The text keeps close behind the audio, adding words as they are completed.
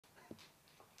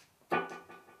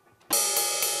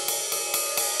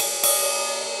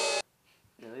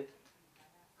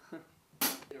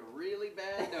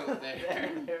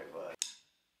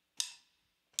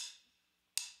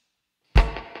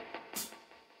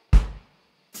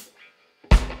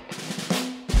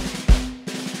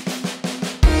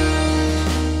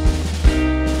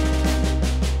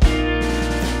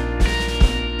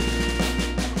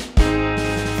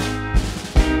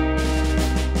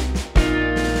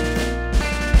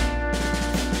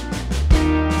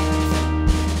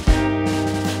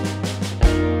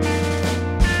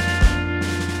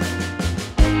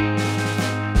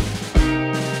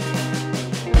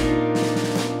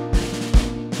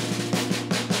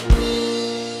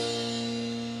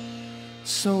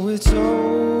So it's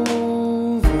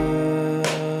over.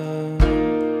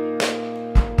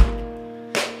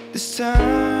 This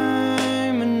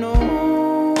time I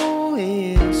know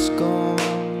it's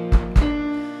gone.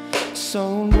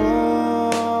 Salt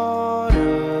water,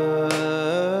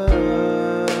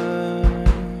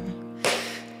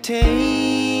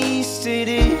 tasted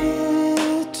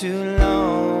it too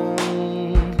long.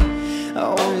 I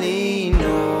only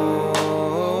know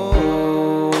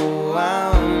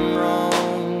I'm wrong.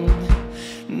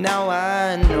 Now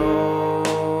I know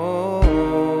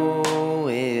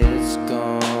it's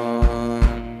gone.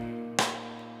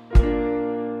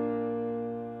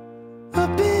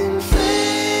 Up in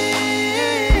flames,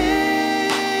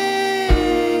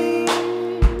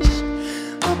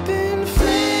 up in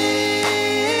flames,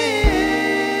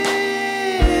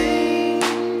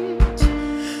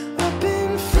 up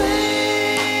in flames.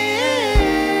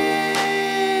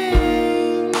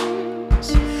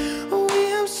 We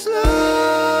have slowly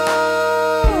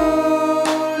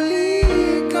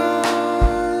gone.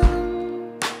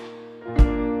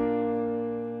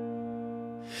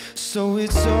 So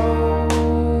it's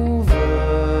over.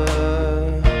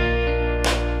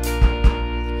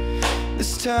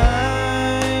 This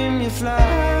time you're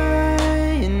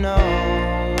flying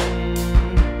on.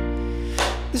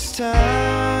 This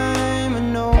time I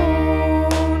know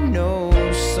no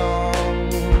song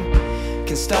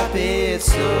can stop it.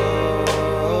 Slowly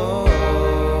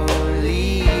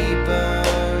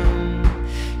burn,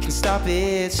 can stop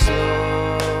it slowly.